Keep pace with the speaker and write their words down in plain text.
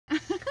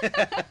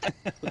That's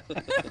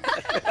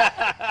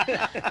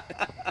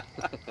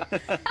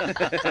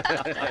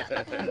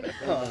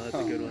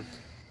a good one.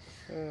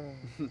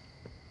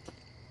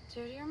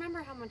 Joe, do you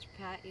remember how much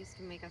Pat used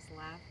to make us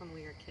laugh when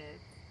we were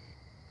kids?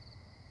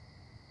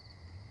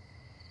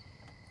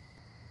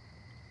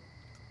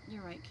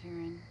 You're right,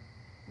 Karen.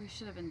 We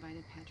should have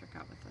invited Patrick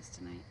out with us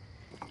tonight.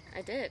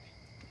 I did.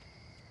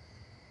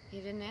 He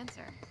didn't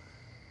answer.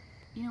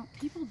 You know,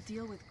 people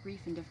deal with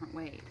grief in different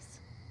ways.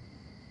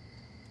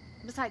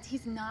 Besides,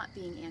 he's not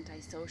being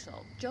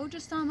antisocial. Joe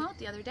just saw him out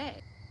the other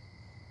day.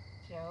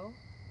 Joe?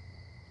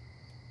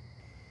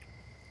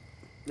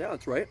 Yeah,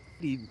 that's right.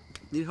 He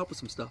needed help with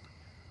some stuff.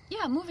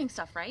 Yeah, moving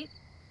stuff, right?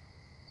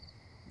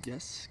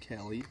 Yes,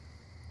 Callie.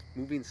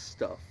 Moving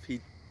stuff.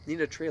 He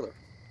needed a trailer.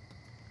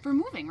 For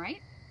moving,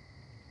 right?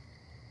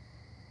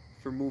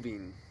 For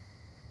moving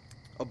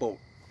a boat.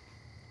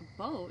 A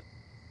boat?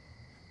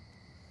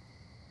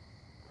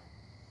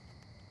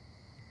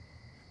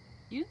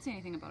 You didn't say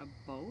anything about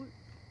a boat.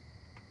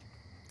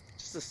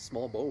 Just a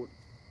small boat.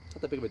 It's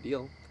not that big of a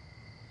deal.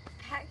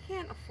 Pat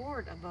can't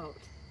afford a boat.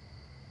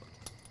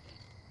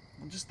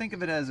 Well, just think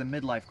of it as a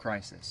midlife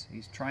crisis.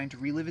 He's trying to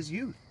relive his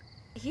youth.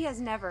 He has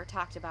never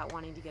talked about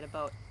wanting to get a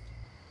boat.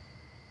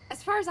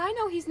 As far as I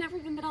know, he's never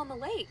even been on the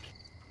lake.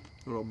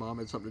 I don't know, Mom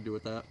had something to do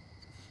with that.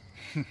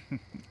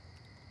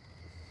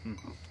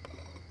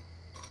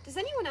 Does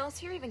anyone else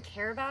here even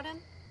care about him?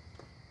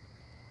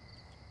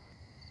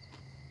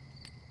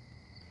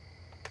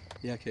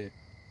 Yeah, Kate.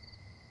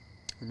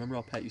 Remember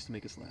how Pat used to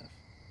make us laugh?